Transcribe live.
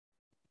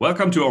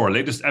Welcome to our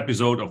latest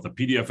episode of the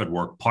PDF at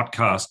Work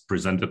podcast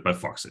presented by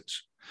Foxit.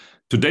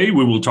 Today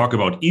we will talk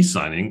about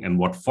e-signing and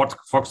what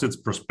Foxit's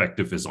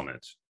perspective is on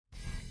it.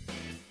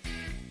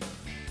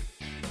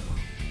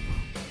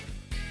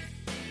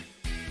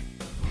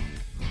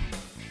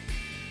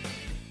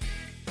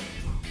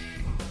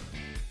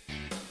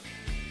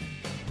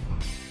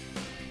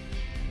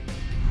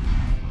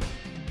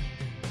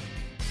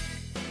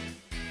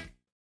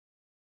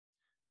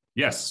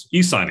 Yes,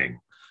 e-signing.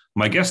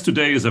 My guest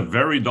today is a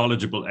very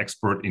knowledgeable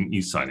expert in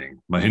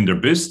e-signing.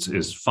 Mahender Bist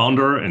is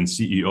founder and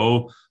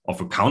CEO of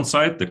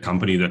𝐡𝐞𝐫𝐞, the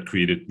company that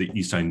created the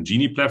eSign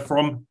Genie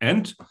platform.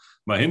 And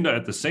Mahender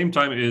at the same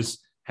time is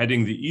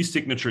heading the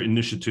eSignature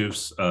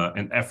initiatives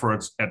and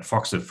efforts at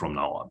Foxit from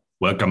now on.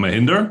 Welcome,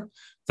 Mahender.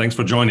 Thanks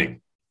for joining.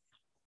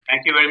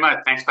 Thank you very much.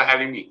 Thanks for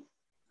having me.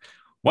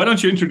 Why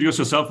don't you introduce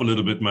yourself a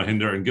little bit,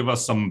 Mahender, and give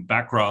us some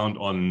background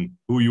on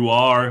who you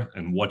are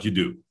and what you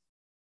do?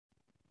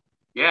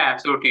 Yeah,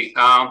 absolutely.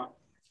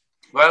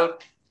 Well,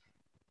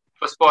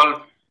 first of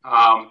all,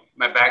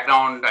 my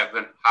background,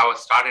 how I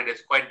started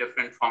is quite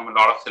different from a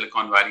lot of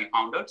Silicon Valley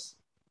founders.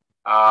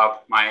 I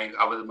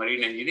was a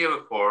marine engineer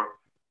before,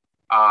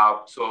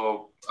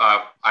 so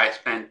I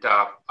spent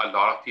a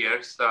lot of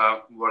years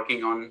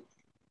working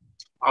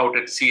out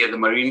at sea as a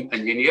marine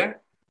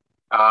engineer,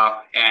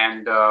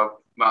 and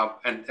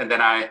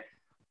then I,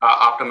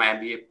 after my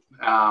MBA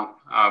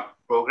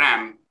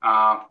program,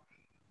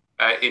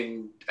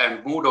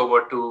 and moved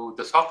over to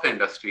the software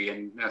industry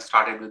and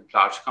started with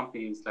large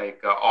companies like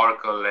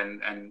Oracle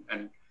and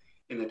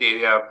in that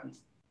area,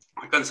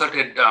 I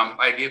consulted,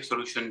 I gave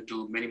solution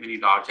to many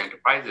large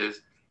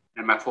enterprises,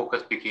 and my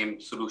focus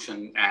became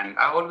solution. And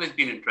I've always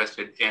been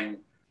interested in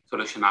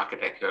solution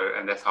architecture,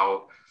 and that's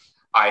how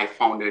I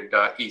founded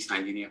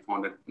eSign Genie. I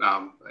founded,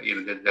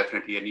 there's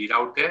definitely a need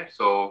out there.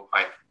 So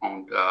I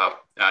found, I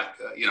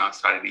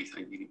started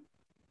eSign Genie.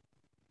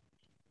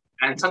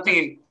 And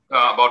something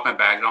about my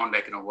background,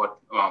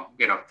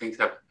 things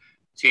have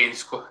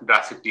changed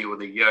drastically over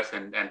the years,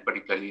 and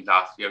particularly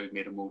last year we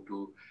made a move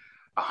to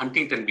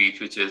Huntington Beach,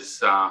 which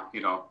is Oh,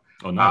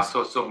 nice.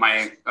 So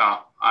my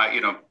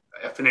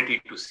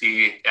affinity to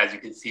sea, as you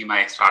can see,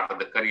 my start of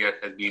the career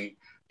has been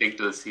linked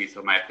to the sea,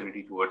 so my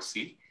affinity towards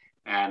sea,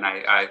 and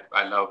I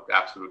loved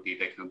absolutely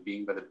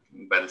being by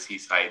the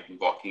seaside and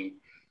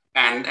walking,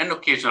 and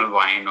occasional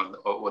wine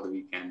over the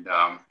weekend.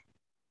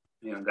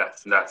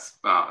 That's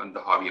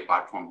the hobby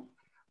apart from.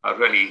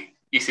 Really,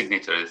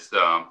 eSignature is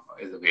a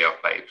way of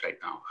life right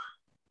now.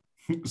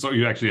 So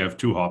you actually have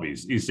two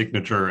hobbies,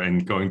 eSignature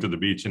and going to the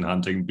beach in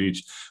Huntington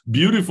Beach.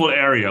 Beautiful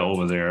area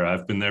over there.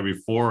 I've been there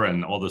before,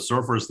 and all the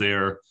surfers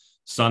there,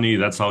 sunny.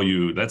 That's how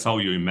you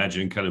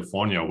imagine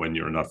California when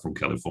you're not from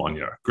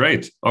California.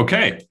 Great.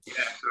 Okay.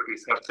 Yeah, absolutely.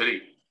 Surf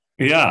City.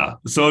 Yeah.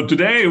 So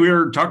today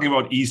we're talking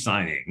about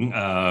e-signing,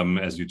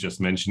 as you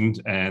just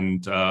mentioned.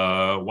 And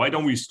why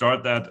don't we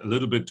start that a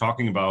little bit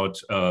talking about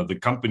the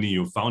company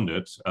you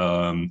founded?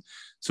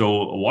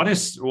 So what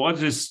is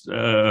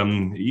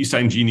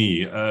eSign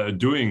Genie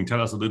doing?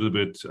 Tell us a little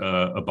bit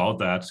about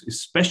that,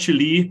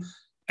 especially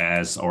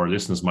as our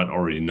listeners might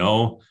already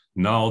know,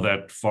 now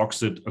that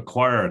Foxit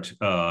acquired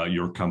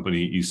your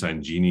company,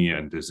 eSign Genie,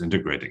 and is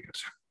integrating it.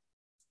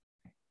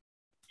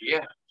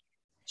 Yeah.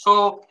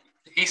 So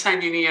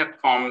eSign Genie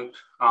formed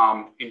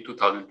in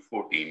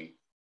 2014.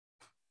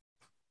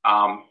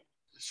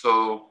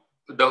 So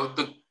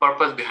the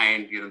purpose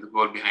behind, the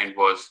goal behind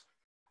was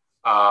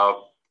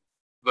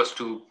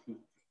to,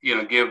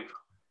 give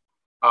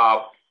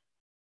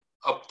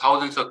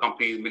thousands of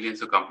companies,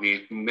 millions of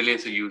companies,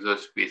 millions of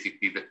users,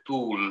 basically the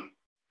tool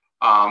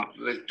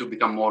to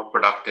become more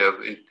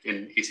productive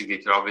in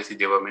eSignature. Obviously,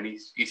 there were many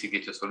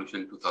eSignature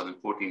solutions in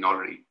 2014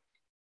 already.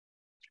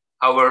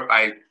 However,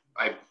 I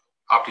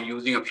after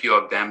using a few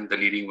of them, the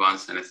leading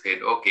ones, and I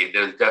said, okay,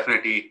 there's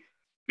definitely,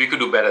 we could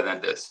do better than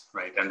this,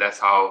 right? And that's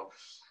how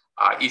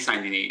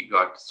eSign Genie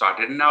got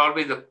started. And now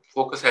always the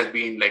focus has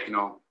been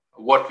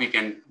what we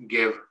can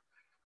give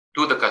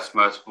to the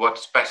customers, what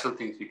special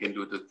things we can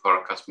do for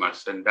our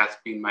customers. And that's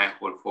been my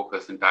whole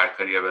focus entire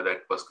career, whether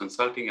it was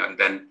consulting and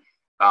then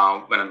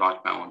when I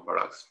launched my own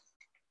products.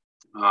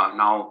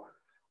 Now,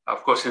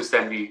 of course, since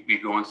then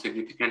we've grown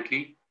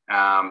significantly,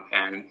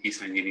 and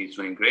eSign Genie is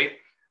doing great.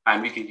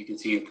 And you can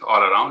see it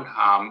all around.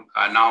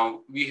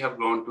 Now we have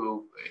grown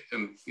to,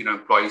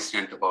 employee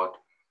strength about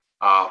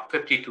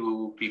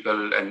 52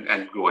 people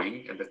and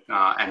growing,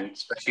 and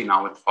especially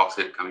now with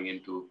Foxit coming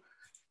into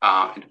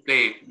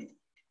play,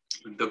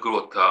 the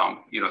growth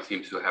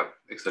seems to have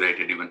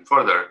accelerated even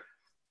further.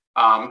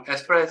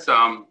 As far as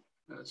so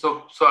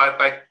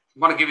I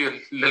want to give you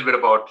a little bit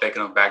about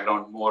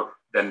background more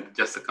than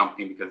just the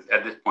company, because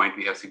at this point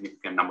we have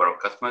significant number of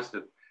customers.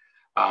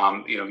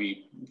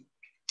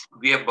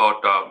 We have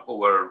about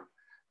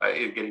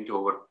getting to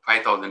over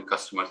 5,000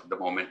 customers at the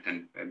moment,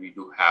 and we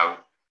do have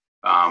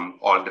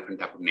all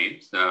different type of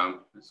names.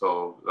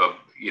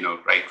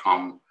 Right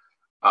from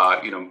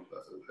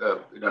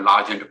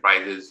large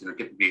enterprises,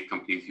 typically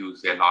companies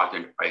use their large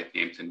enterprise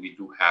names, and we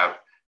do have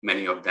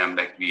many of them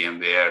like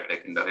VMware,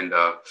 like in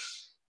the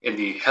in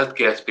the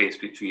healthcare space,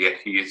 which we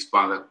actually is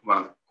one of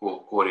the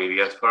core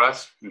areas for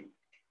us.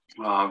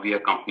 We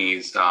have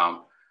companies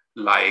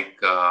like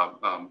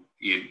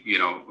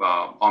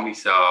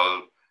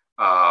Omnicell,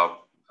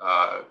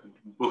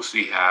 Books.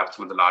 We have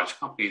some of the large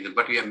companies,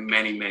 but we have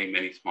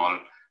many small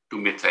to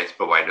mid-sized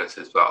providers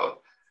as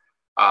well.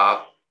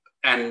 But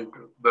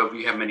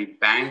we have many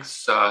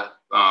banks, a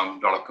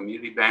lot of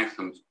community banks,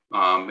 some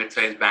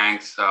mid-sized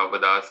banks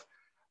with us.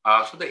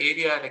 So the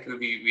area like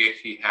we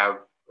actually have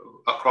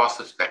across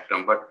the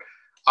spectrum, but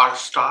our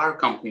star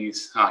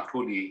companies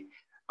truly,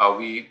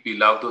 we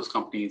love those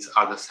companies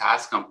are the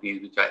SaaS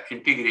companies which are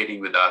integrating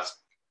with us,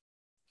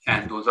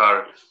 and those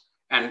are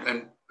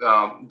really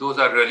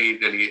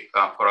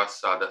for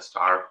us the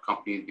star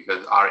companies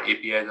because our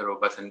APIs are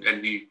robust and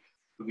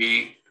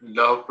we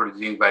love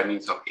producing by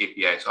means of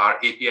API. So our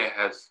API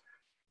has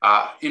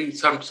in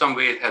some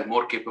ways has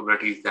more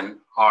capabilities than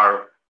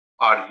our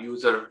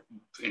user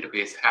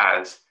interface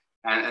has,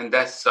 and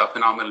that's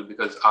phenomenal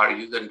because our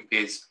user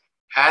interface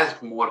has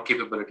more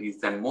capabilities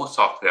than most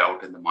software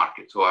out in the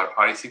market. So our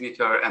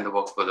eSignature and the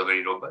workflows are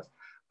very robust.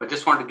 But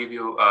just want to give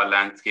you a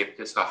landscape,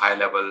 just a high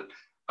level,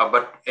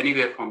 but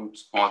anywhere from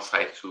small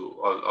size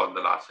to all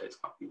the large size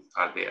companies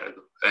are there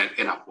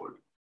in our fold.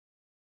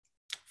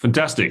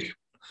 Fantastic.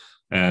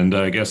 And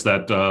I guess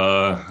that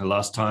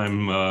last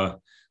time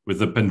with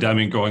the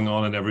pandemic going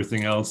on and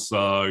everything else,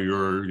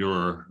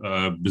 your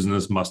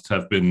business must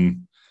have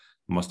been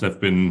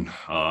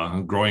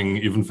growing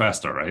even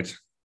faster, right?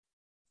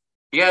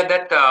 Yeah,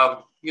 that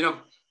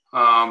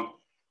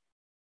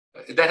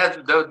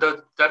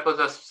that was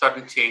a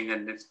sudden change,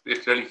 and it's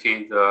really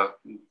changed the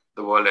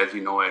world as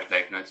we know it.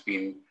 Like it's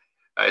been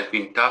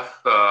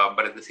tough,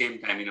 but at the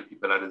same time,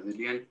 people are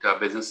resilient.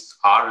 Businesses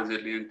are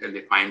resilient, and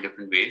they find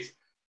different ways.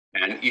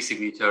 And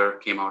eSignature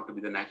came out to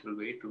be the natural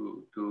way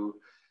to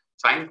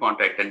sign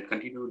contract and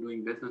continue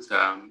doing business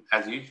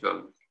as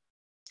usual.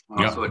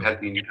 So it has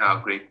been a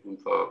great boom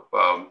for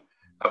a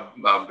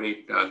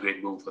great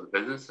boom for the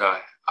business.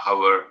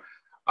 However,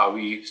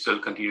 we still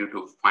continue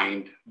to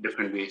find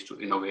different ways to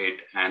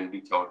innovate and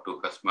reach out to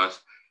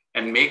customers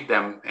and make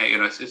them.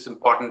 It's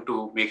important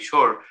to make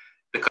sure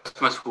the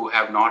customers who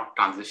have not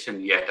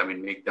transitioned yet.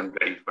 Make them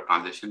ready for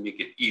transition. Make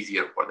it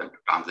easier for them to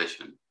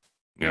transition.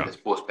 Yeah. This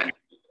post-pandemic.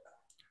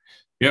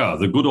 Yeah,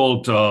 the good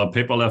old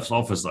paperless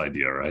office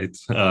idea, right?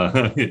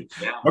 Yeah.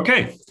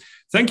 Okay,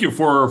 thank you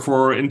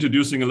for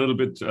introducing a little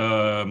bit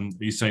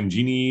eSign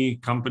Genie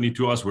company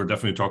to us. We'll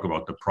definitely talk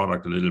about the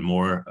product a little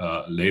more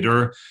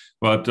later.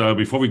 But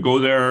before we go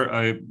there,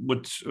 I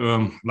would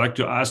like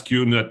to ask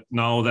you that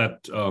now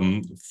that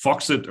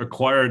Foxit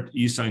acquired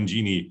eSign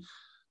Genie,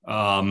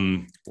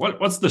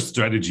 what's the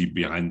strategy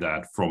behind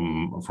that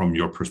from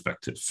your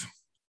perspective?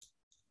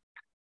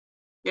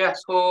 Yeah,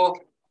 so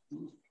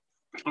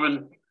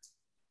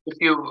if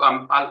you,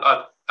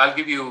 I'll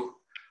give you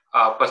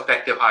a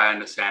perspective how I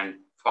understand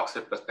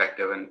Foxit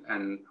perspective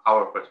and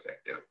our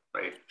perspective,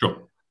 right?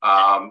 Sure.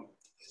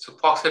 So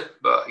Foxit,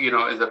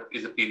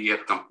 is a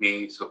PDF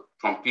company. So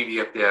from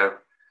PDF, they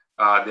are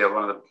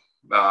one of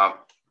the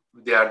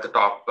they are the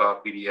top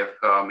PDF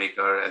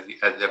maker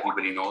as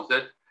everybody knows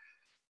it.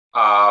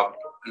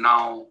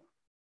 Now,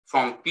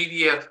 from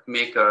PDF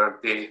maker,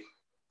 they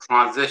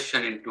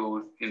transition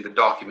in the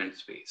document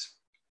space,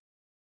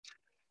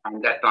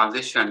 and that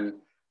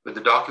transition with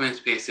the document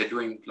space, they're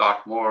doing a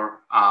lot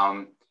more,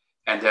 and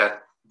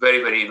they're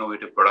very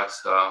innovative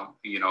products, are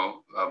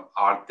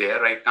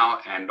there right now,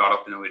 and a lot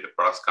of innovative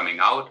products coming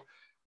out.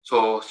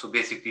 So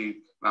basically,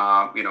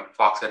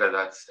 Foxit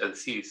as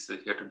LC is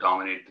here to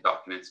dominate the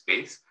document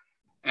space,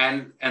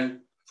 and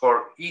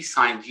for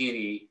eSign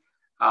Genie,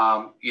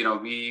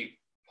 we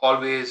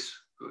always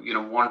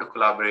want to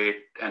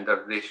collaborate, and the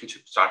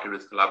relationship started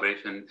with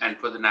collaboration, and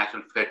for the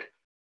natural fit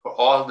for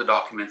all the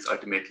documents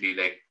ultimately,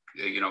 like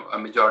a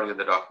majority of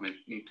the documents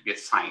need to get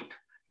signed,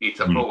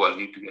 needs approval,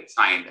 need to get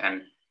signed,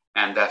 and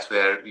that's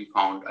where we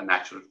found a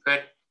natural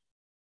fit.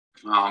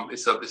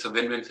 It's a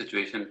win-win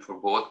situation for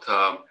both.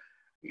 For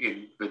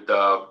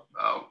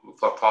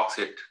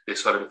Foxit, they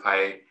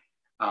solidify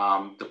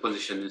the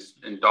position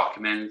in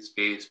document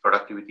space,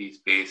 productivity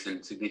space,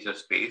 and signature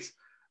space,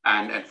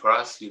 and for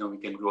us, we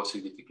can grow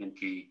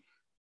significantly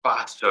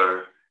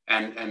faster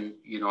and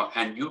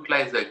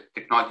utilize the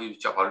technology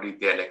which are already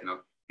there, like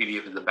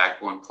PDF is the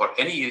backbone for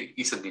any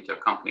eSignature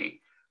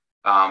company,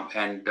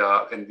 and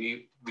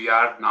we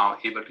are now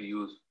able to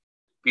use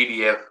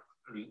PDF,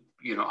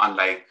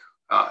 unlike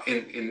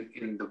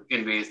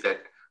in ways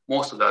that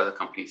most of the other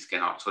companies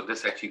cannot. So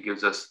this actually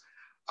gives us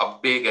a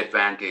big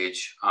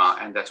advantage,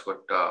 and that's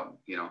what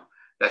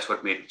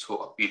made it so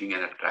appealing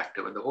and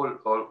attractive. And the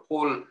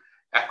whole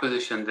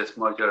acquisition, this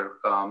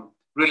merger,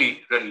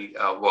 really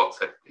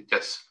works. It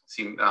just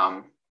seems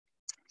to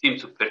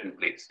fit in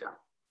place. Yeah.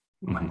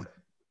 Mm-hmm.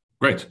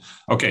 Great.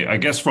 Okay, I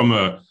guess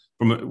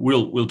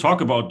we'll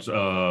talk about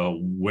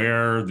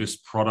where this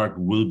product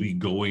will be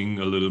going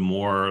a little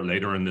more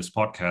later in this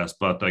podcast.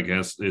 But I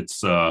guess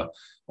it's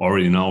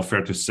already now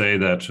fair to say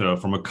that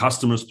from a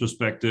customer's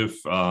perspective,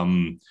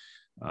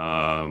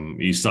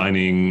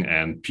 eSigning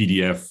and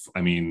PDF.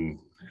 I mean,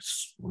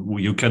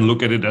 you can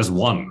look at it as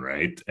one,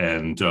 right?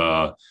 And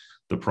the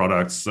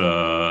products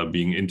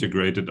being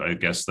integrated, I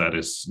guess that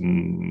is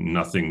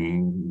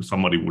nothing.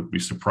 Somebody would be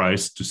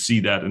surprised to see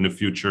that in the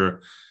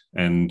future.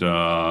 And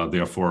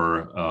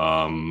therefore,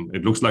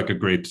 it looks like a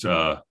great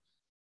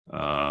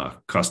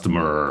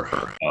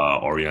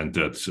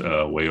customer-oriented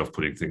way of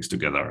putting things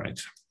together, right?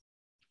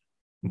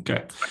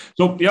 Okay.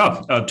 So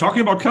yeah,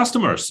 talking about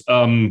customers,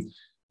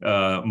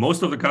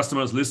 most of the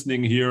customers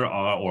listening here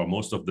are, or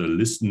most of the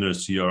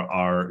listeners here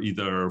are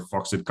either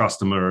Foxit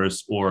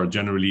customers or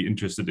generally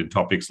interested in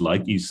topics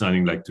like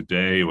e-signing, like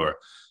today, or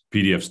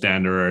PDF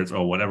standards,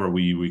 or whatever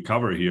we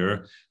cover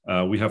here.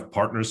 We have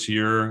partners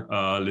here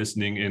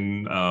listening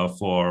in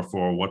for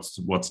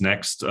what's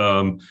next.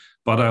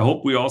 But I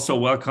hope we also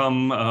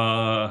welcome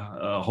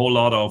a whole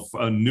lot of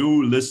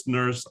new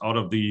listeners out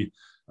of the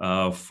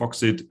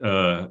Foxit,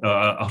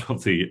 out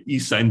of the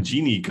eSign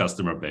Genie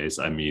customer base,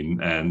 I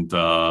mean, and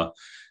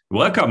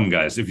welcome,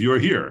 guys, if you're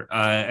here.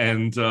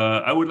 And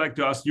I would like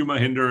to ask you,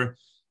 Mahender,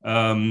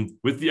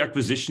 with the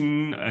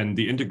acquisition and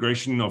the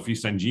integration of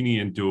eSign Genie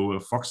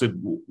into Foxit,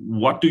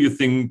 what do you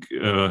think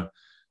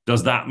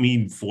does that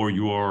mean for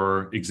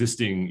your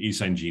existing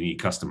eSign Genie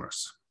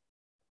customers?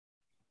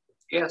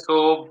 Yeah,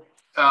 so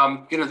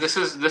this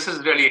is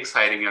really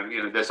exciting.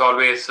 There's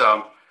always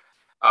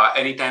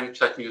anytime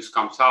such news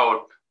comes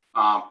out,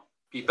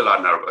 people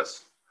are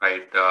nervous,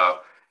 right?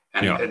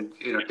 And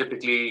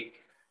typically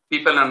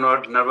people are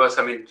not nervous.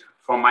 I mean,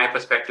 from my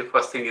perspective,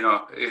 first thing,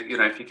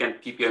 if you can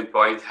keep your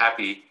employees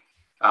happy,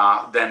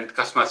 then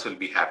customers will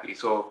be happy.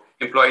 So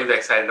employees are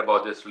excited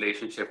about this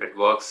relationship. It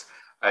works.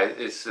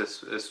 It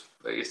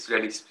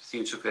really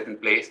seems to fit in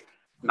place.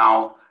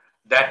 Now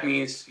that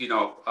means,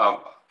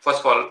 first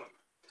of all,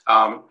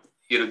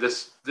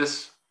 this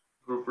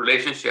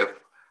relationship.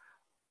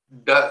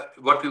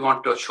 What we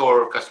want to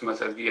assure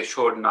customers, as we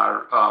assured in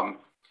our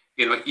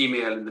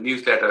email and the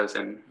newsletters,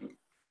 and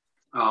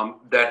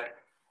that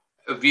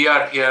we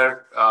are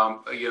here,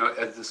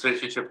 as this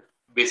relationship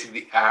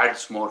basically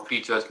adds more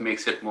features,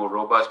 makes it more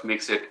robust,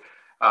 makes it,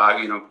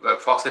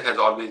 Foxit has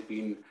always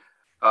been,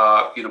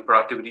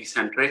 productivity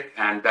centric,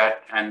 and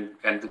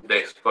with the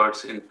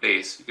experts in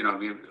place, we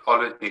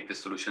always make the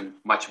solution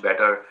much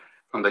better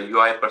from the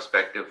UI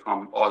perspective,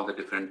 from all the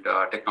different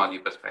technology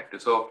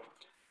perspectives. So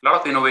a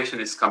lot of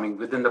innovation is coming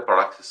within the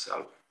product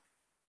itself,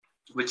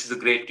 which is a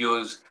great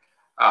news.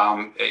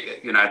 At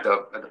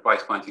the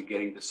price point you're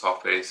getting, the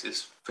software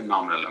is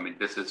phenomenal. I mean,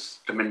 this is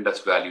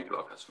tremendous value to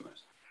our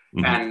customers.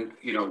 Mm-hmm. And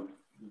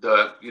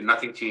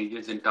nothing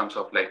changes in terms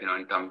of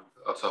in terms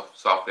of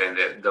software and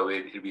the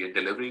way we are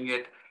delivering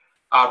it.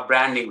 Our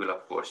branding will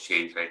of course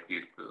change, right?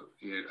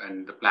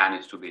 And the plan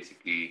is to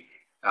basically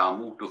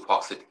move to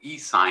Foxit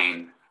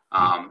eSign,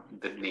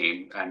 the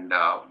name, and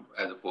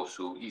as opposed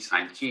to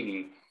eSign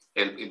Genie.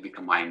 It'll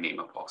become my name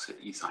of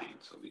Foxit eSign.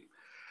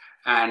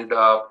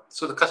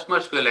 So the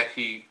customers will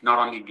actually not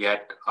only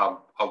get a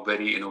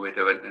very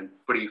innovative and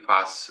pretty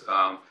fast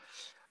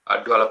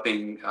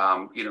developing,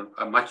 a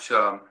much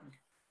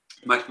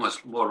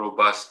more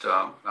robust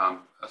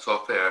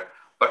software,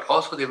 but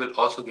also they will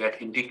also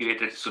get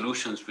integrated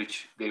solutions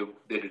which they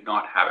did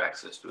not have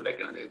access to.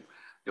 Like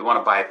they want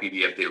to buy a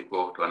PDF, they'll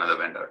go to another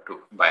vendor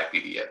to buy a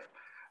PDF.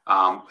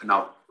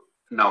 Now.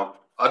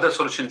 Other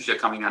solutions which are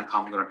coming, and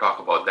I'm going to talk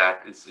about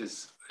that,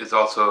 is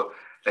also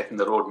like in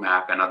the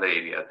roadmap and other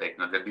areas.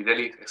 There'll be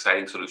really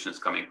exciting solutions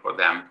coming for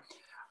them.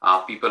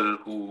 People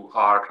who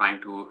are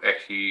trying to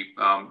actually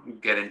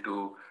get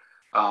into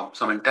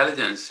some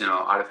intelligence,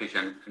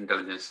 artificial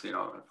intelligence.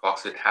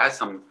 Foxit has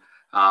some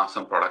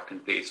product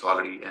in place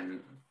already,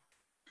 and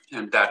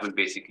that will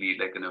basically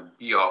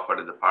be offered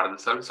as a part of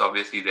the service.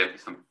 Obviously, there'll be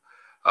some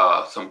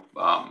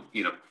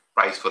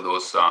price for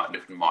those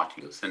different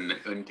modules and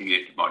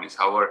integrated modules.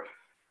 However,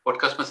 what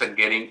customers are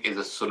getting is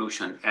a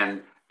solution,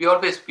 and we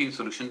always been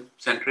solution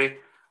centric,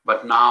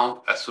 but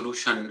now a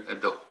solution,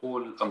 the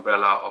whole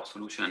umbrella of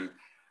solution,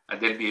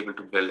 they'll be able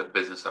to build a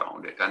business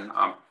around it, and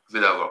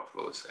with our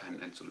workflows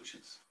and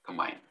solutions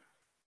combined.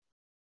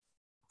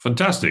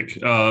 Fantastic.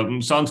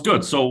 Sounds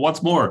good. So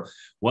what's more,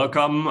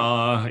 welcome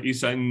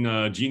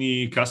eSign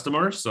Genie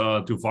customers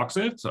to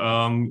Foxit.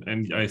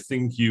 And I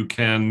think you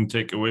can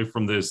take away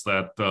from this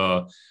that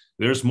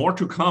there's more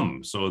to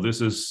come. So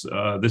this is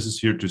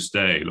here to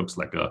stay. It looks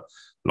like a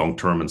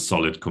long-term and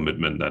solid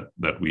commitment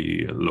that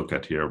we look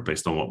at here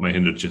based on what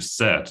Mahender just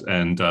said.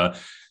 And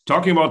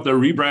talking about the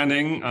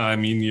rebranding, I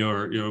mean,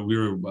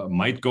 we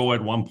might go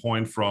at one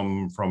point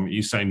from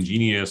eSign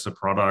Genie as a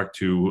product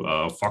to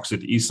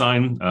Foxit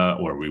eSign,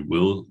 or we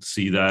will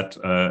see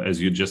that as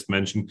you just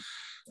mentioned.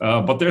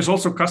 But there's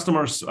also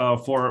customers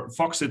for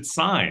Foxit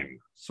Sign.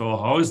 So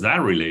how is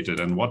that related,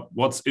 and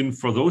what's in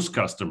for those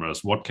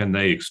customers? What can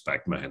they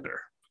expect, Mahender?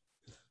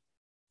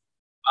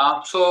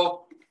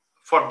 So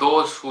for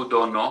those who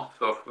don't know,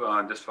 so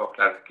just for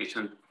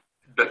clarification,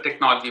 the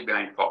technology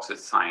behind Foxit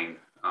Sign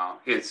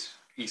is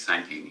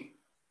eSign Genie.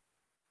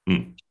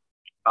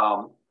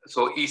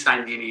 So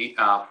eSign Genie,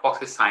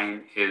 Foxit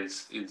Sign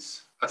is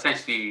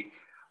essentially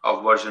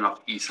a version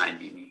of eSign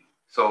Genie.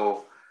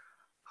 So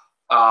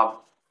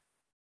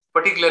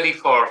particularly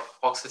for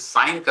Foxit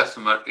Sign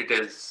customer, it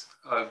is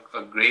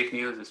a great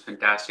news. It's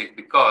fantastic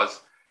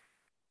because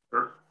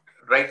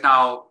right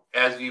now,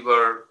 as we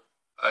were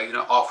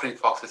offering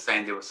Foxit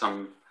Sign,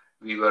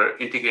 we were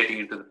integrating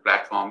into the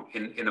platform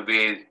in a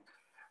way.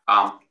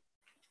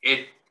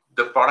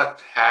 The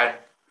product had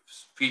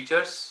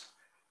features,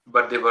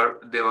 but there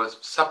was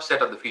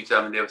subset of the feature.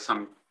 I mean, there were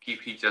some key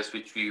features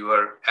which we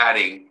were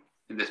adding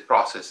in this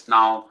process.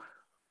 Now,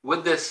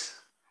 with this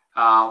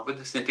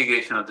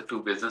integration of the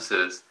two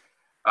businesses,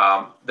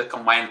 the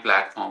combined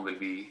platform will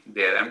be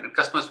there, and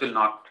customers will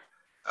not.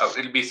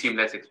 It'll be a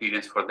seamless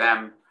experience for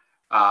them.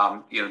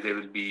 They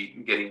will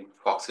be getting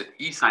Foxit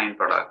eSign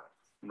product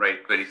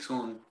right very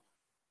soon,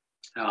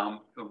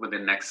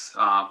 within the next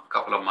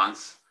couple of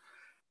months,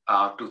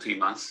 2-3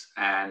 months,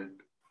 and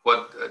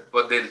what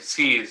they'll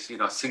see is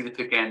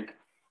significant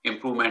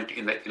improvement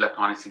in the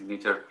electronic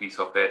signature piece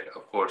of it.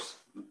 Of course,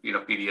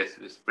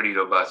 PDS is pretty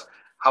robust.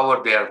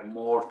 However, there are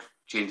more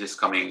changes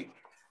coming.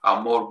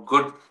 More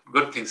good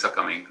things are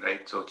coming,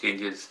 right? So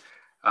changes.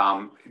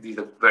 These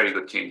are very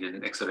good changes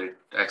and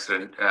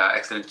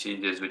excellent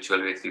changes, which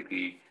will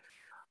basically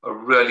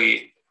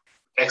really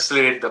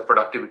accelerate the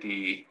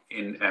productivity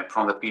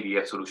from the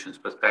PDF solutions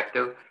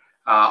perspective,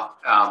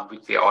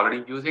 which they're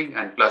already using,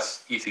 and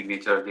plus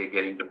eSignature, they're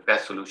getting the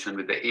best solution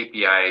with the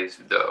APIs,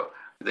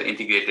 the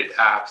integrated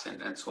apps,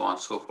 and so on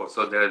and so forth.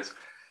 So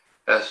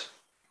that's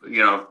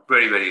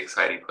very, very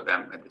exciting for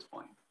them at this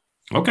point.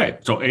 Okay,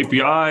 so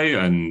API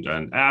and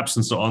apps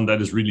and so on,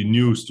 that is really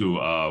news to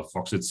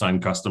Foxit Sign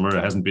customer.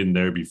 It hasn't been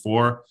there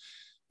before,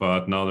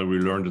 but now that we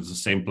learned it's the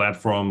same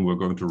platform, we're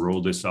going to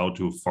roll this out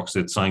to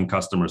Foxit Sign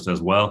customers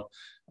as well.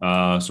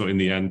 So in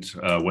the end,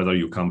 whether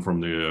you come from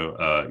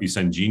the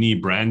eSign Genie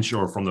branch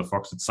or from the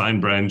Foxit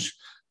Sign branch,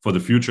 for the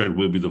future, it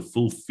will be the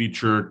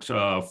full-featured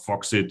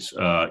Foxit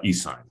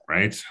eSign,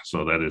 right?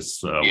 So that is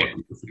what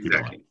we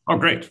exactly. Oh,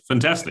 great,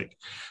 fantastic.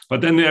 But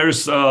then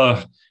there's,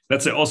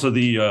 let's say, also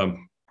the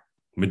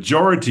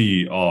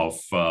majority of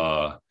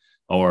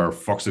our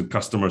Foxit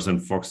customers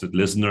and Foxit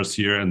listeners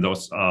here, and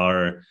those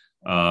are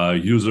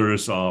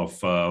users of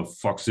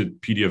Foxit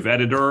PDF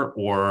Editor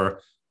or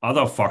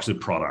other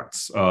Foxit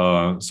products.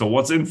 So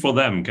what's in for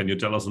them? Can you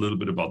tell us a little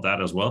bit about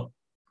that as well?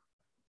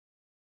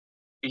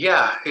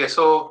 Yeah.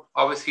 So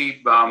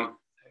obviously, when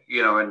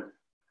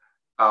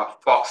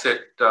Foxit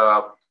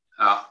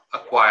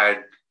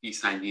acquired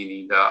eSign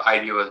Genie, the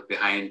idea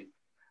behind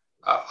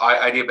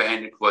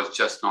it was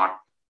just not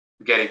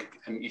getting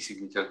an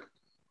eSignature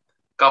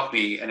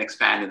company and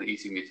expand in the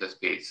eSignature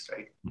space,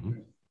 right?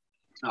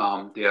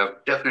 Mm-hmm. They are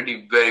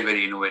definitely very,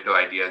 very innovative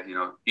ideas.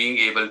 Being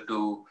able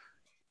to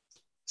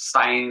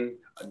sign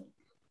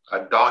a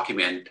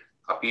document,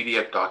 a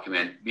PDF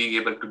document, being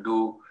able to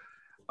do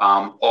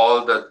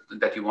all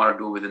that you want to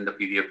do within the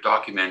PDF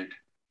document.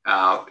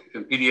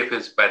 PDF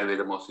is, by the way,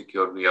 the most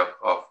secure way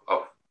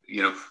of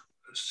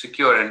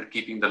secure and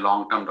keeping the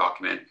long-term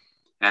document.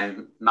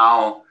 And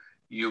now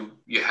you'll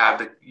have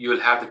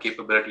the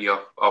capability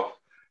of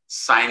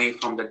signing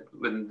from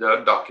within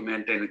the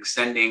document and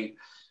extending,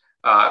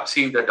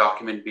 seeing the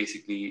document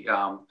basically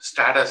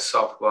status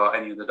of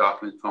any of the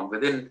documents from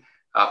within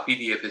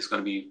PDF is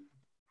going to be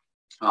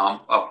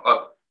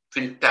a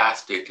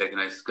fantastic.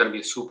 It's going to be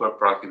a super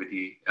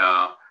productivity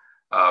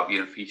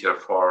feature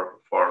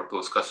for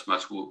those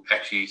customers who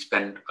actually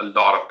spend a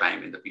lot of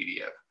time in the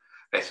PDF.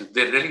 Right? So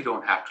they really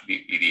don't have to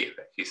leave PDF.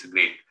 It's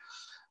great.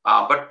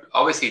 But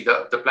obviously,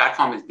 the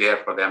platform is there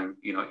for them.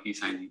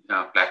 eSign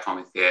platform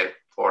is there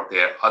for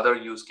their other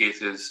use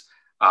cases.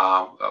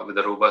 With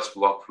the robust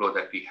workflow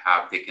that we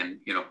have, they can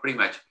pretty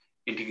much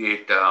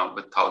integrate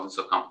with thousands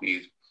of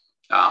companies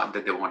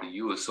that they want to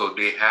use. So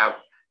they have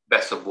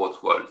best of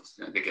both worlds.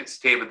 They can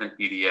stay within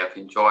PDF,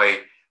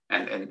 enjoy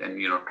and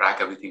track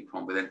everything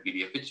from within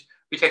PDF,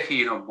 which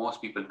actually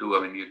most people do. I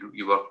mean,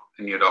 you work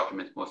in your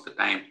documents most of the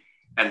time,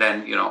 and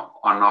then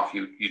on and off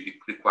you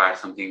require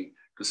something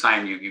to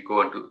sign. You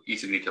go into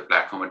eSignature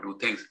platform and do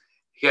things.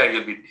 Here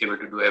you'll be able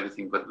to do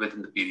everything, but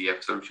within the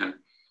PDF solution.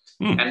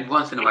 And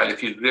once in a while,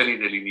 if you really,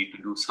 really need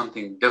to do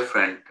something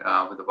different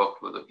with the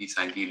workflow of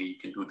eSign Genie, you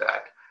can do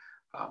that.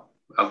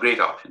 A great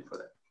option for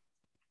that.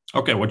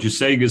 Okay, what you're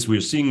saying is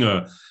we're seeing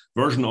a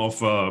version of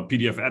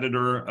PDF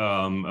Editor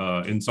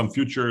in some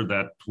future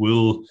that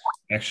will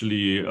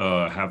actually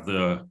have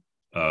the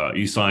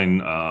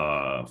eSign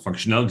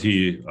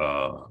functionality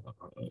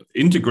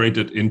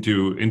integrated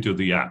into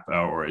the app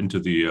or into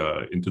the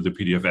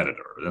PDF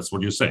Editor. That's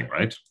what you're saying,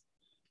 right?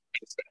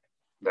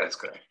 That's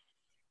correct.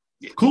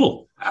 Yes.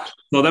 Cool.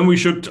 So then we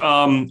should,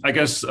 I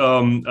guess,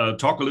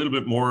 talk a little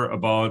bit more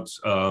about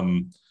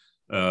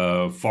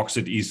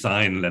Foxit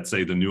eSign, let's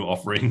say the new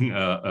offering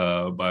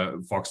by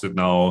Foxit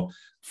now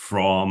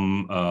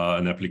from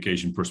an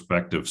application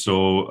perspective.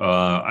 So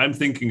I'm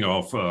thinking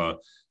of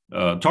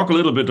talk a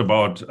little bit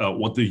about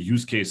what the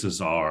use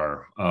cases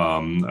are,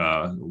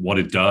 what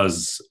it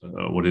does,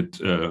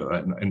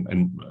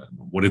 and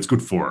what it's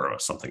good for, or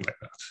something like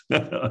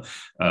that.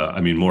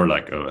 I mean, more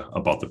like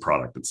about the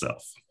product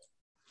itself.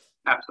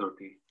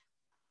 Absolutely.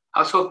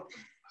 Also,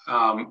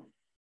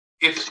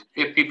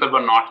 if people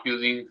were not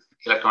using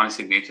electronic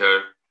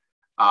signature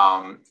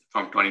from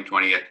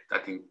 2020, I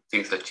think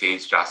things have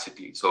changed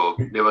drastically. So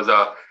there was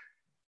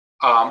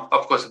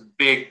of course, a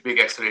big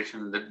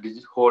acceleration in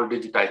the whole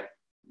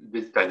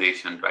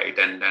digitization, right?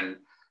 And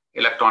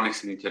electronic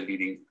signature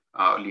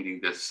leading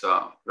this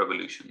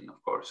revolution,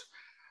 of course.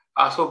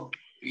 So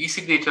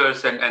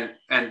e-signatures and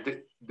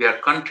there are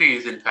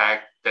countries, in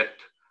fact, that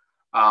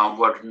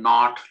were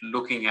not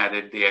looking at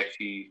it. They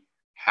actually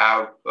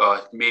have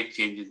made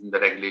changes in the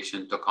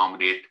regulation to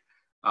accommodate,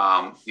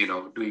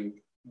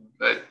 doing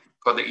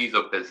for the ease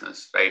of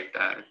business, right?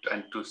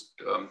 And to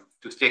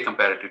stay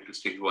competitive, to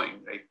stay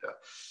growing, right?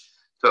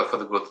 So for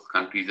the growth of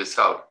countries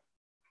itself.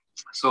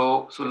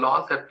 So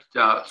laws have,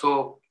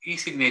 so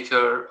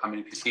e-signature, I mean,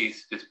 if you see,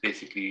 it's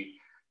basically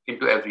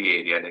into every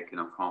area, like,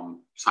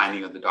 from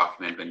signing of the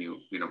document when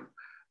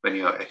when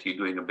you're actually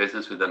doing a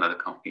business with another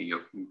company,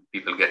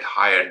 people get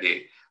hired,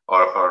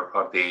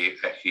 or they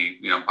actually,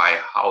 buy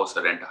a house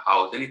or rent a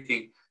house,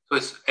 anything. So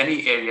it's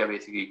any area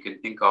basically you can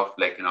think of,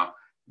 like,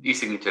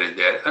 e-signature is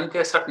there. And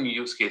there are certain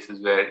use cases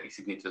where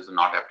e-signatures are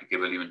not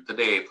applicable even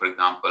today. For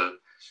example,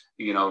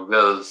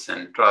 wills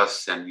and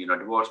trusts and,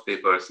 divorce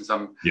papers and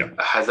some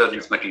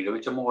hazardous material,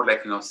 which are more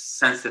like,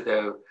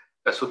 sensitive.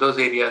 So those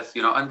areas,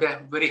 and there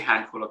are very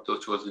handful of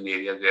those chosen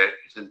areas where it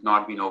has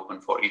not been open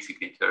for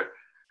e-signature.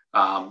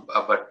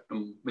 But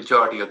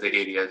majority of the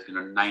areas,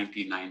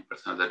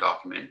 99% of the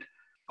document,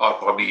 or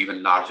probably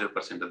even larger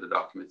percent of the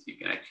documents, you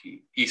can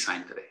actually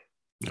e-sign today.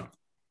 Yeah.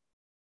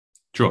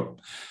 Sure.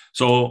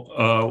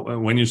 So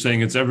when you're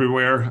saying it's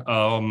everywhere,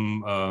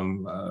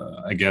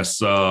 I guess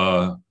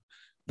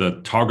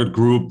the target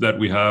group that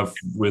we have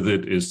with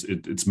it is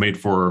it's made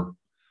for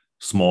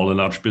small and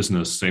large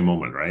business, same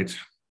moment, right?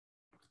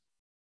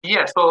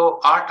 Yeah. So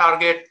our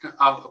target,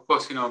 of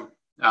course,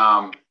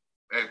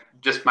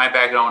 just my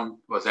background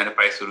was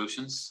enterprise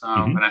solutions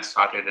when I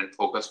started, and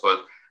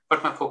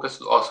but my focus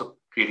was also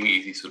creating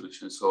easy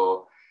solutions.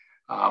 So,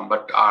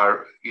 but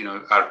our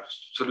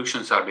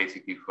solutions are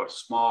basically for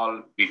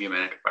small, medium,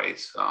 and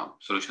enterprise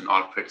solution.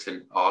 All fits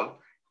in all.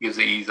 Gives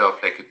the ease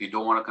of, like, if you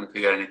don't want to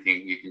configure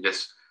anything, you can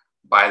just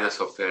buy the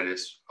software,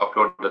 just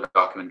upload the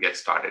document, get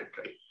started,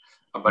 right?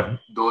 But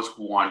those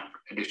who want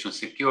additional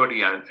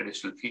security and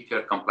additional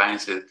feature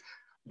compliances,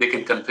 they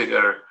can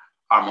configure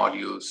our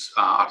modules,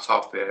 our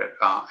software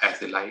as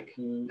they like,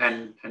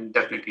 and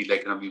definitely,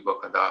 like, we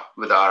work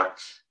with our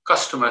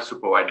customers to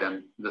provide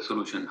them the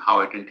solution, how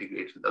it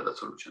integrates with other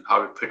solution,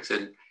 how it fits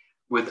in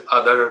with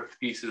other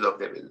pieces of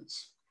their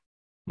business.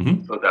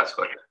 So that's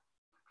what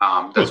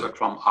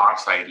from our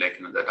side, like,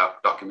 the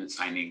document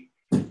signing,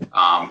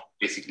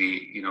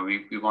 basically,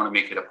 we want to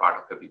make it a part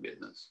of every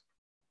business.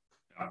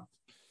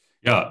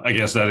 Yeah, I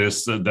guess that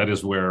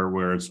is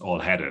where it's all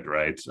headed,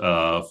 right?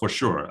 For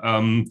sure.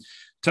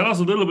 Tell us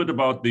a little bit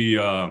about the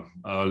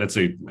let's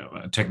say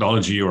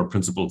technology or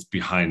principles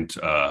behind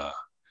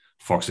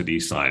Foxit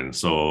eSign.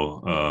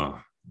 So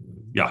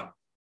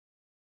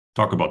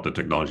talk about the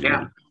technology.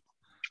 Yeah.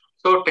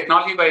 So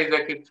technology-wise,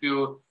 like, if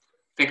you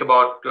think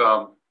about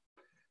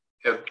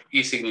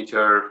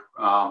eSignature,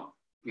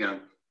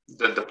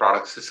 the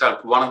products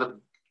itself, one of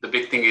the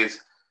big thing is,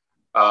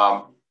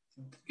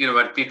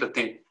 when people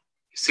think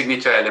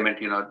signature element,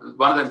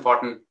 one of the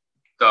important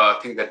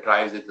thing that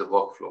drives is the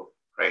workflow,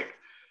 right?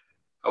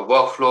 A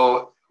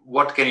workflow,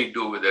 what can you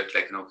do with it?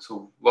 Like,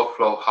 so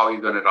workflow, how are you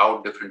going to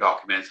route different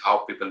documents,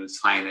 how people will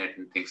sign it,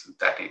 and things of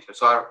that nature.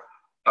 So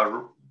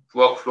our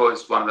workflow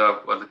is one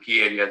of the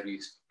key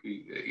areas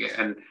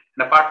and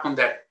apart from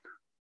that,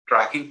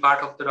 tracking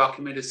part of the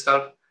document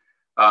itself,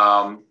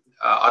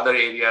 other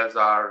areas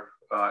are,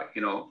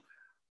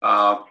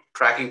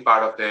 tracking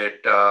part of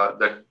it,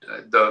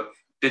 the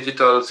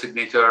digital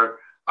signature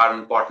are an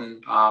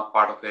important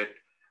part of it.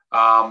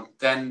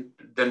 Then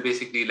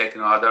basically, like,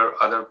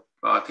 other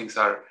things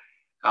are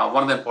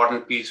one of the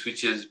important piece,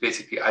 which is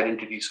basically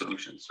identity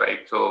solutions,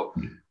 right? So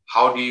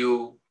how do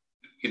you,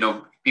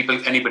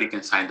 anybody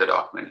can sign the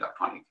document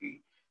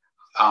electronically,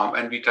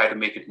 and we try to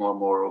make it more and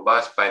more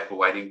robust by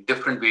providing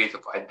different ways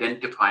of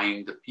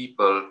identifying the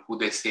people who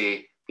they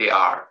say they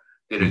are.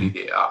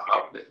 They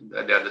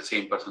are the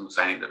same person who's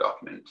signing the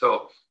document.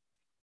 So,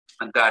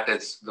 and that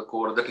is the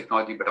core of the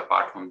technology. But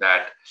apart from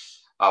that,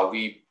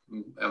 we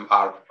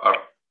are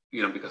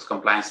because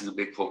compliance is a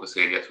big focus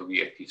area, so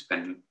we actually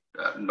spend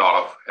a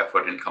lot of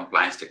effort in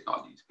compliance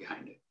technologies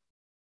behind it.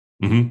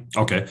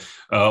 Okay.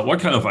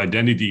 What kind of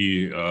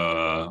identity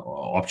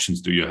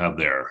options do you have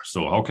there?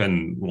 So how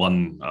can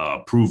one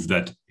prove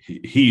that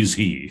he's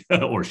he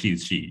or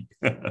she's she?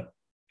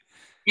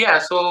 Yeah.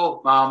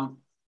 So,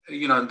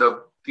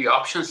 the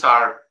options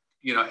are,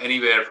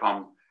 anywhere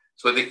from,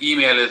 so the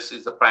email is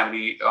the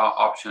primary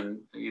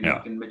option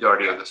in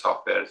majority of the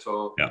software.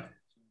 So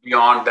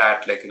beyond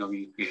that, like,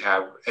 we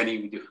have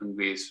any different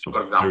ways,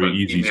 for example,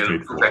 email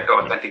two-factor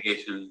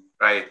authentication,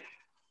 right?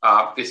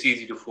 It's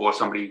easy for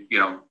somebody,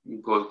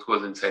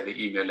 goes inside the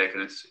email, like,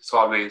 and it's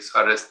always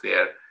a risk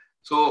there.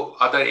 So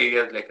other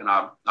areas, like,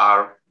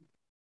 our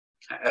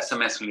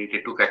SMS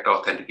related two-factor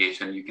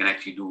authentication. You can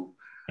actually do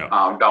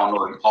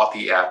download an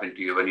Authy app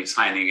into you when you're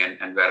signing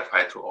and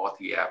verify through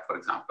Authy app, for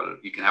example.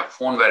 You can have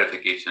phone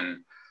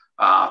verification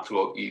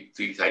through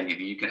eSign.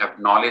 You can have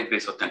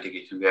knowledge-based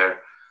authentication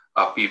where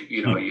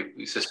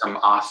your system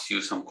asks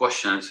you some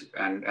questions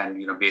and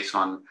based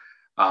on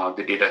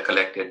the data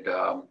collected.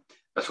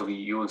 So we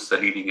use the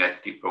leading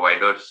entity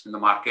providers in the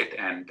market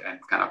and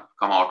kind of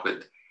come out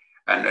with,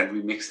 and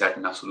we mix that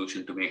in a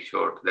solution to make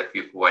sure that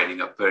we're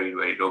providing a very,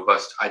 very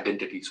robust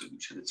identity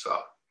solution as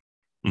well.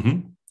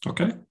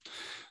 Okay.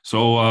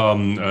 So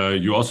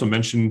you also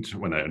mentioned,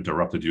 when I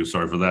interrupted you,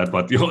 sorry for that,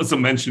 but you also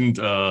mentioned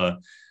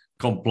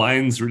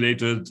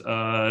compliance-related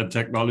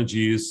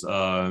technologies.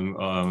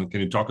 Can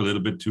you talk a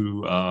little bit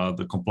to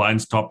the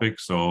compliance topic?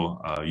 So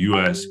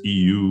US,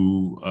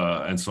 EU,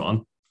 and so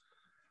on.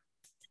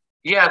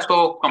 Yeah,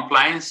 so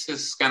compliance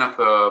is kind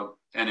of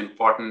an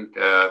important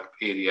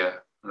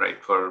area, right,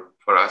 for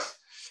us.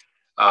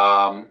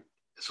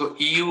 So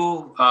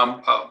EU,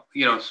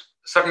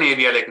 certain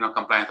area like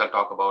compliance I'll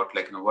talk about,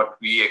 like what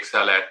we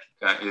excel at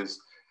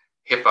is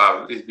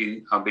HIPAA has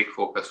been a big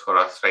focus for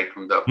us, right,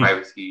 from the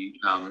privacy,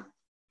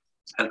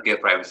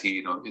 healthcare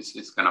privacy,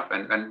 is kind of,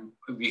 and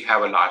we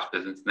have a large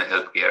business in the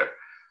healthcare.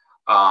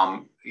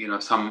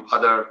 Some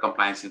other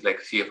compliances like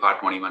CFR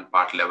 21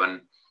 Part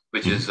 11,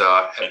 which is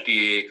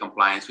FDA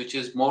compliance, which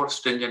is more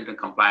stringent in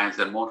compliance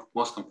than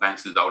most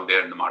compliances out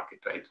there in the market,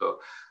 right? So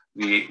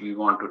we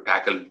want to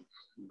tackle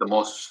the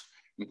most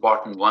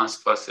important ones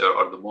first,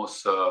 or the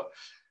most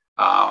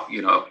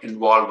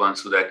involved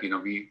ones, so that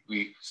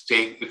we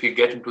stay. If we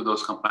get into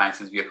those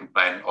compliances, we are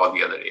compliant in all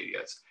the other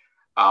areas.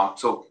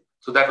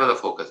 So that was the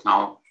focus.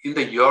 Now in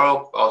the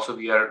Europe also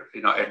we are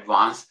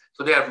advanced.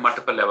 So there are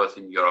multiple levels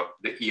in Europe.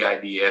 The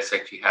EIDS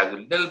actually has a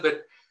little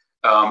bit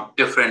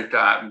different.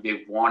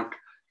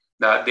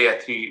 They are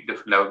three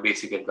different levels: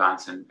 basic,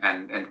 advanced,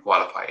 and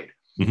qualified.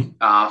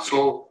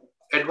 So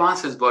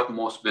advanced is what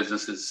most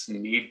businesses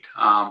need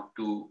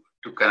to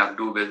kind of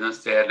do business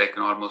there. Like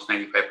almost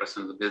 95%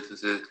 of the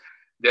businesses,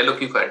 they're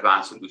looking for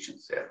advanced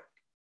solutions there.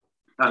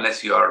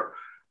 Unless you are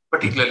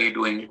particularly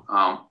doing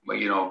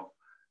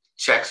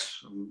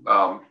checks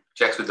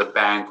with the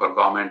bank or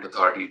government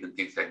authorities and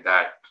things like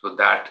that. So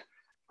that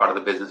part of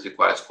the business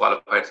requires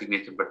qualified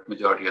signature, but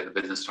majority of the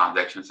business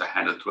transactions are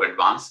handled through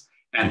advanced.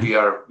 And we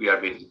are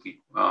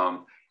basically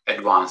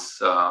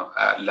advanced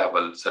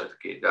level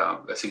certificate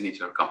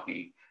signature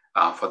company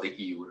for the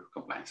EU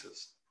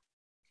compliances.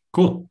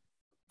 Cool.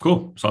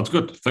 Sounds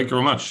good. Thank you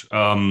very much.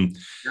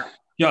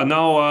 Yeah.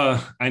 Now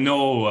I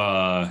know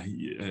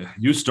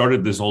you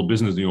started this whole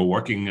business. You're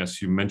working,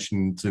 as you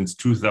mentioned, since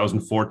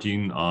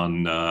 2014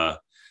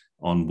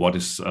 on what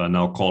is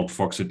now called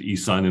Foxit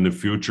eSign in the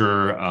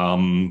future.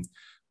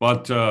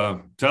 But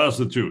tell us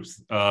the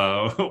truth.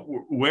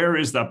 Where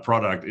is that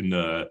product in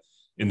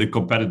the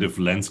competitive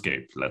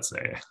landscape, let's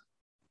say?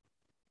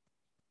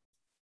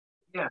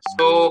 Yeah.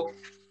 So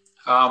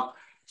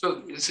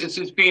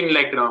it's been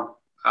like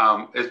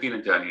it's been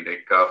a journey,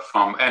 like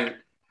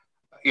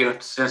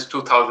since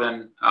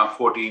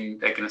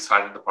 2014,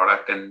 started the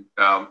product, and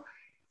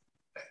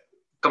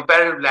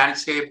competitive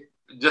landscape.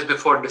 Just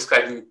before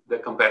describing the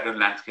competitive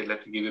landscape,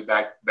 let me give you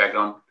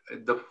background.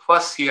 The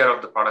first year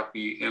of the product,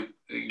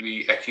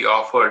 we actually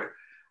offered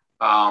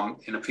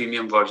in a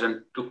premium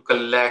version to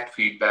collect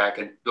feedback,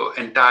 and the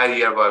entire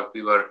year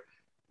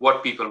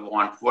what people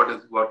want, what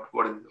is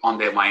on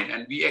their mind,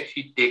 and we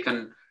actually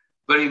taken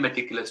very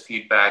meticulous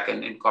feedback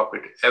and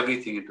incorporated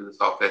everything into the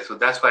software. So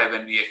that's why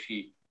when we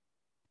actually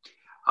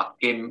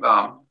came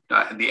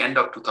at the end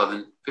of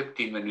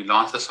 2015, when we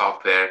launched the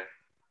software,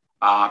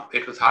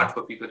 it was hard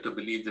for people to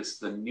believe this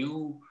is a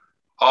new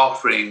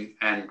offering,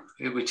 and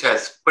which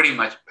has pretty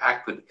much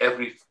packed with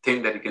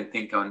everything that you can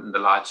think of in the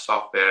large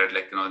software,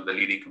 like the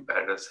leading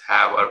competitors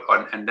have,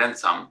 and then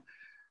some.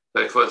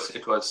 So it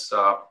was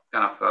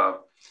kind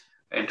of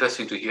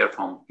interesting to hear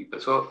from people.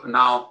 So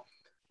now,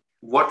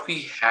 what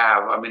we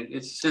have, I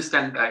mean, since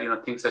then,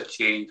 things have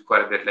changed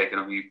quite a bit. Like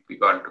we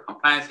got into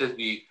compliances,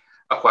 we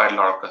acquired a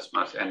lot of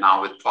customers, and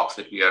now with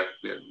Foxit, we are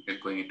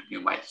going into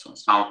new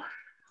milestones. Now,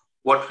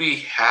 what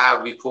we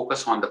have, we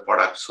focus on the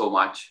product so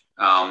much,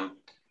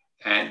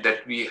 and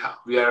that we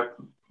are,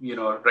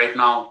 right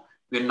now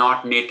we're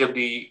not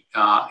natively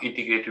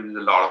integrated with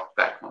a lot of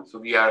platforms. So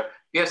we have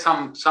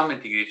some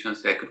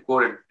integrations, like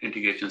core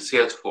integration,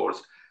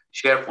 Salesforce,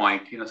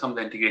 SharePoint, some of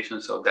the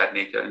integrations of that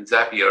nature, and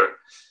Zapier.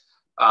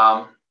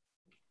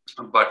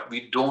 But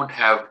we don't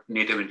have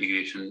native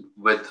integration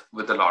with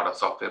a lot of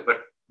software.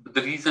 But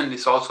the reason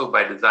is also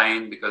by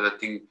design, because I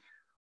think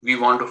we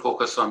want to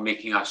focus on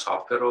making our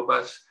software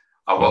robust,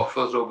 our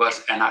workflows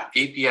robust, and our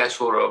API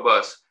so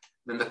robust.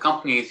 Then the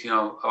companies,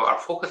 our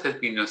focus has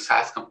been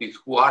SaaS companies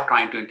who are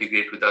trying to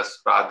integrate with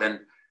us rather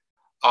than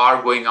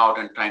are going out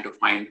and trying to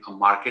find a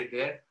market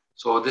there.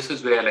 So this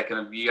is where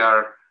we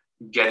are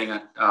getting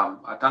a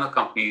ton of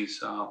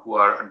companies who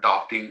are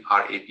adopting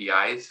our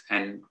APIs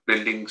and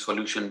building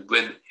solution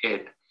with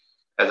it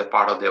as a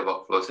part of their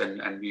workflows.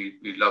 And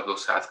we love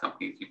those SaaS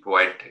companies. We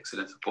provide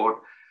excellent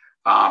support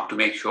to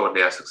make sure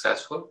they are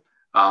successful.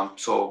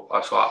 So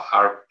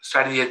our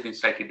strategy has been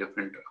slightly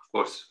different, of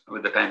course,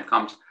 with the time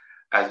comes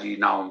as we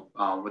now,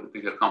 with a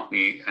bigger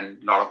company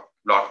and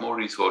lot more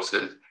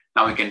resources,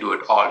 now we can do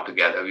it all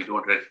together. We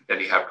don't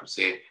really have to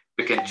say,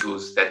 we can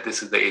choose that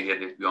this is the area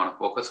that we want to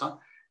focus on.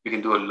 We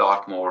can do a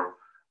lot more,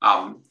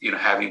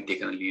 having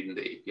taken a lead in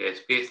the API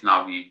space.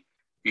 Now we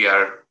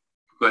are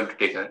going to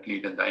take a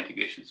lead in the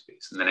integration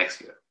space in the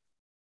next year.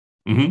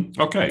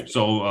 Okay,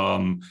 so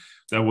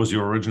that was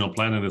your original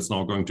plan, and it's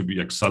now going to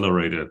be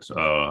accelerated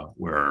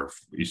where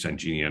eSign,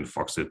 Genie, and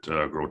Foxit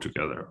grow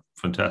together.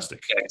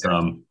 Fantastic.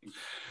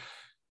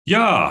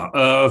 Yeah,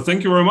 exactly.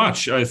 Thank you very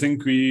much. I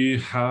think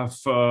we have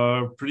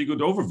a pretty good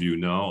overview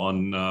now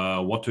on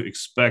what to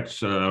expect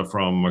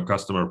from a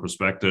customer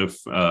perspective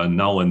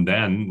now and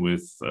then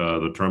with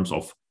the terms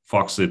of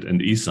Foxit and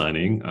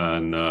eSigning.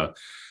 And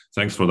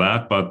thanks for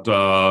that. But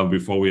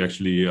before we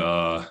actually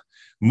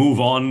move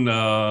on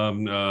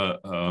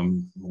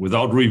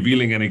without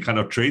revealing any kind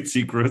of trade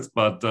secrets,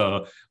 but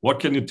what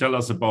can you tell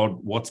us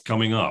about what's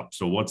coming up?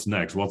 So what's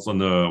next? What's on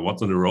the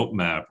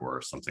roadmap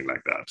or something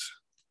like that?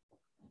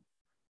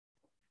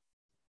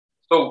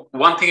 So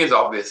one thing is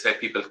obvious that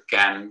people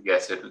can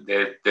guess it.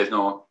 There's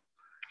no,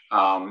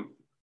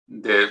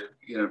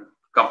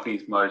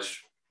 companies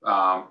merge,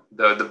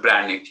 the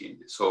branding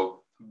changes.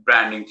 So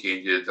branding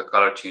changes, the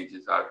color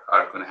changes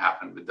are going to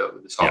happen with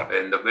the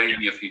software in the very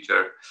near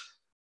future.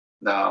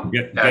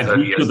 Get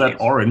used to that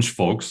orange,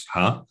 folks,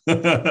 huh? You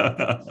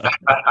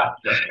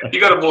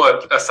got to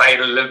move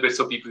aside a little bit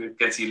so people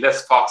can see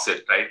less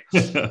Foxit, right?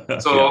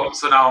 So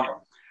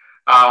now,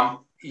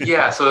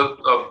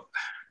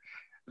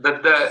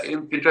 the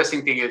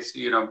interesting thing is,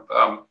 even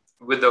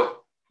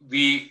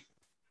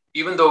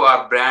though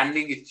our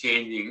branding is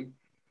changing,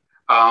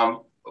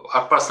 our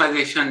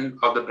personalization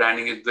of the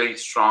branding is very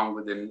strong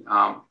within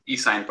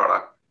eSign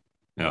product.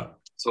 Yeah.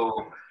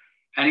 So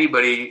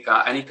anybody,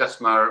 any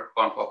customer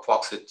of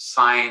Foxit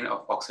Sign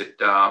or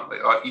Foxit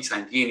or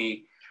eSign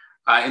Genie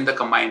in the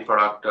combined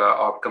product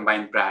or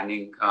combined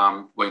branding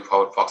going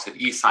forward, Foxit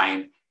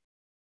eSign,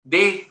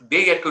 they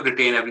get to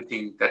retain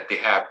everything that they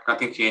have.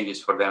 Nothing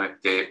changes for them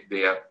if they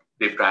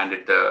brand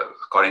it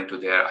according to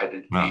their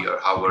identity or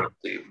however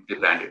they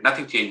brand it.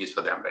 Nothing changes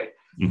for them, right?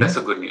 Mm-hmm. That's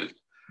the good news.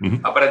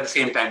 Mm-hmm. But at the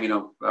same time, we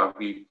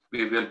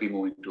will be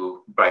moving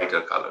to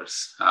brighter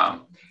colors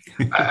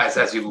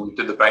as we move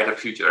to the brighter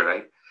future,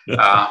 right?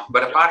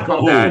 But apart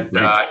from that,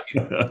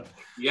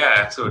 yeah,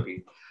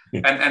 absolutely.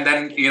 And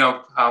then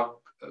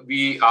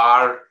we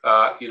are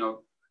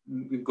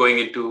going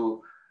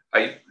into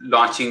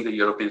launching the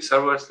European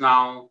servers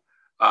now.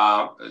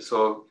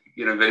 So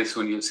very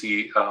soon you'll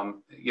see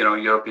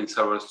European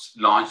servers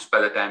launched.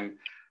 By the time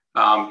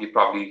you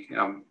probably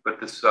put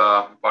this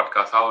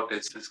podcast out,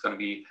 it's going to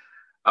be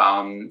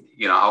out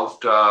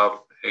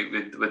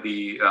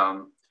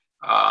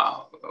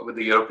with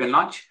the European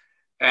launch.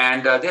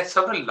 And there are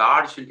several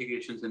large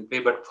integrations in play,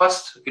 but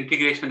first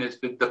integration is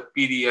with the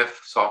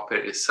PDF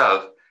software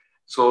itself.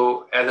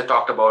 So as I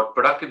talked about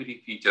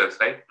productivity features,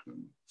 right?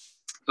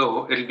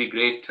 So it'll be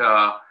great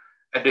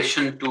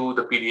addition to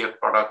the PDF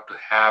product to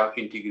have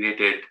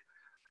integrated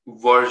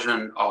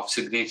version of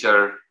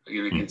signature.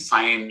 You can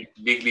sign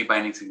legally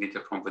binding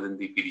signature from within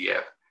the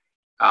PDF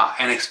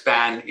and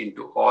expand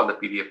into all the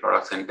PDF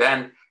products. And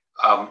then,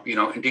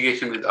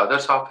 integration with other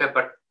software,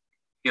 but,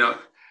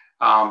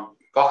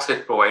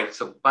 Foxit provides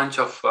a bunch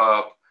of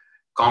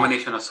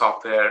combination of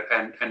software,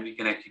 and we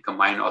can actually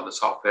combine all the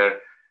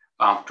software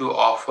to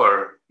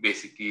offer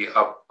basically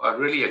a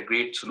really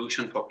great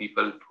solution for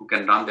people who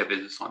can run their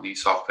business on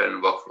these software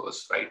and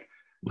workflows, right?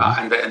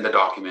 Mm-hmm. And the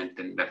document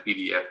and the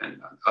PDF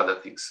and other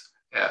things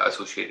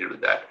associated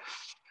with that.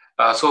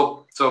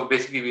 So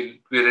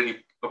basically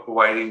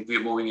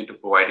we're moving into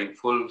providing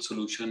full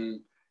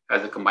solution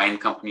as a combined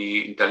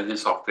company,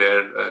 intelligence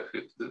software.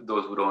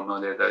 Those who don't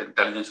know, there's the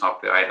intelligence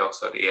software,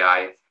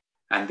 iDocs.ai,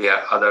 and there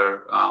are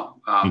other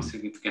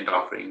significant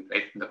offerings,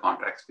 right, in the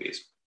contract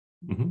space.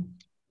 Mm-hmm.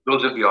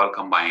 Those will be all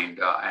combined,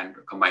 and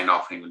combined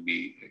offering will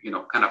be,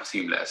 kind of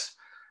seamless.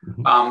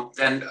 Mm-hmm.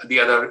 Then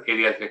the other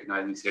areas,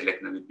 as we said,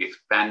 we'll be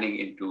expanding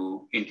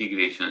into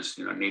integrations,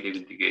 native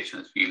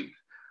integrations. We'll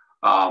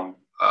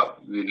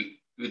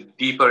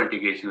deeper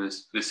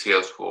integrations with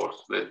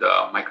Salesforce, with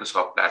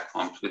Microsoft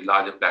platforms, with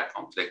larger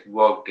platforms like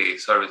Workday,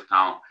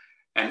 ServiceNow,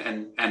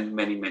 and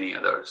many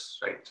others,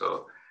 right?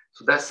 So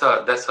that's in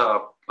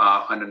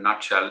a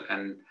nutshell.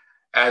 And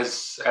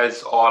as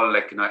all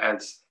as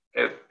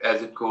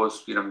it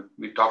goes,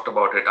 we talked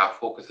about it. Our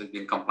focus has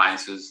been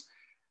compliances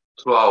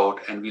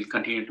throughout, and we'll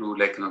continue to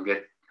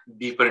get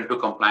deeper into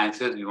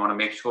compliances. We want to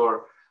make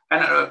sure,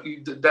 and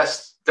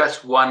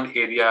that's one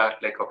area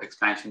of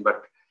expansion,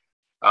 but.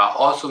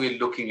 Also, we're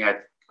looking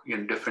at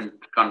different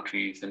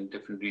countries and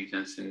different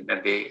regions and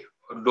the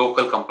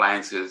local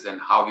compliances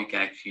and how we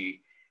can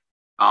actually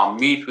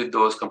meet with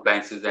those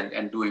compliances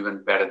and do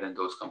even better than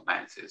those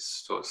compliances.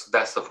 So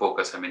that's the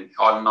focus.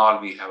 All in all,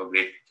 we have a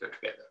great future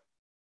together.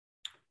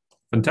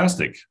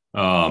 Fantastic.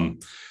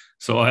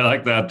 So I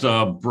like that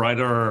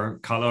brighter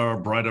color,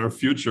 brighter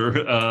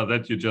future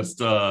that you just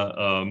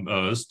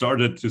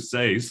started to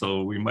say.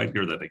 So we might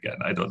hear that again.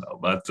 I don't know,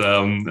 but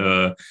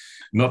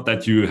not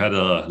that you had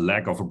a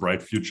lack of a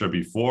bright future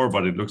before,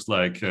 but it looks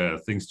like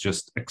things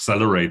just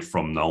accelerate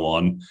from now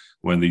on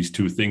when these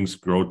two things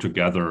grow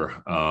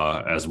together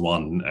as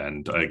one.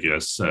 And I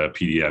guess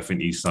PDF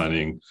and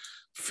e-signing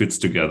fits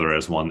together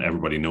as one.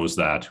 Everybody knows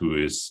that who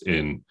is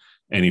in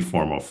any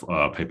form of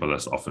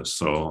paperless office.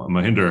 So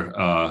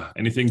Mahender,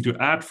 anything to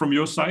add from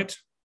your side?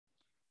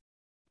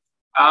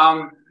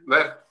 Well,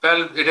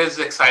 it is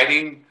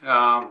exciting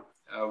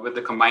with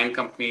the combined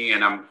company,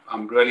 and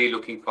I'm really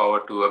looking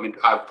forward to. I mean,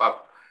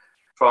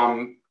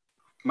 from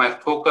my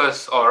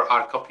focus, or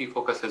our company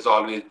focus, has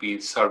always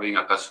been serving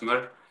a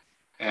customer,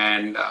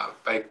 and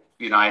I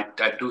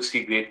do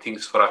see great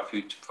things for our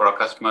future, for our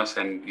customers,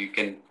 and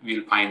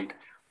we'll find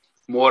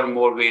more and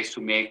more ways to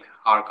make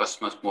our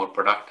customers more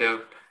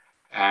productive.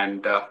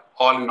 And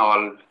all in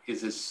all,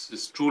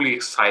 is truly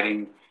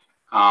exciting,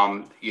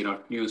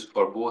 news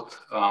for both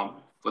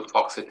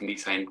Foxit and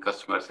eSign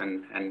customers,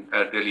 and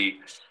really,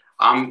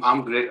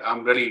 I'm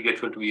really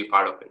grateful to be a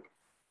part of it.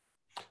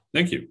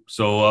 Thank you.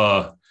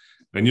 So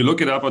when you look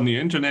it up on the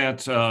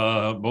internet,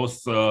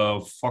 both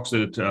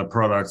Foxit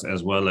products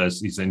as well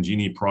as eSign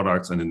Genie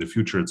products, and in the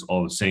future it's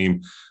all the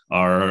same,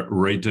 are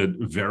rated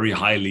very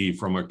highly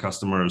from a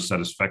customer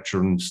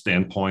satisfaction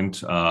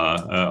standpoint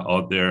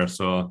out there.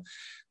 So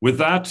with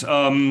that,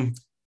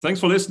 thanks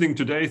for listening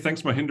today.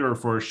 Thanks, Mahender,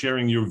 for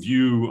sharing your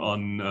view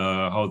on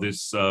how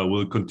this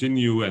will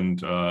continue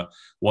and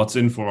what's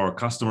in for our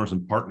customers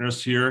and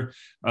partners here.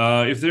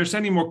 If there's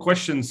any more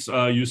questions,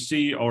 you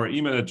see our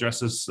email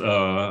addresses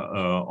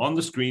on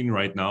the screen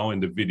right now in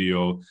the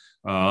video.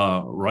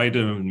 Write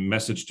a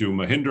message to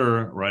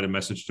Mahender, write a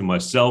message to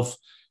myself.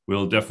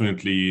 We'll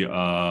definitely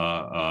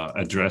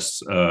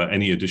address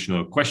any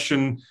additional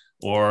question.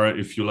 Or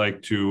if you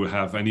like to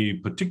have any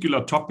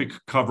particular topic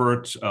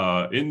covered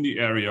in the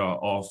area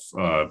of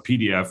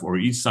PDF or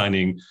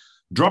e-signing,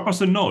 drop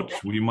us a note.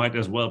 We might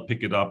as well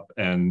pick it up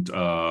and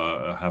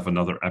have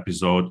another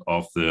episode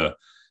of the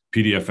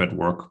PDF at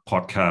Work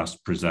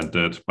podcast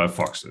presented by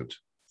Foxit.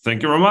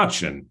 Thank you very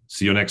much and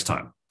see you next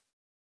time.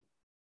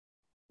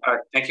 All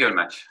right. Thank you very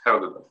much. Have a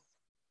good one.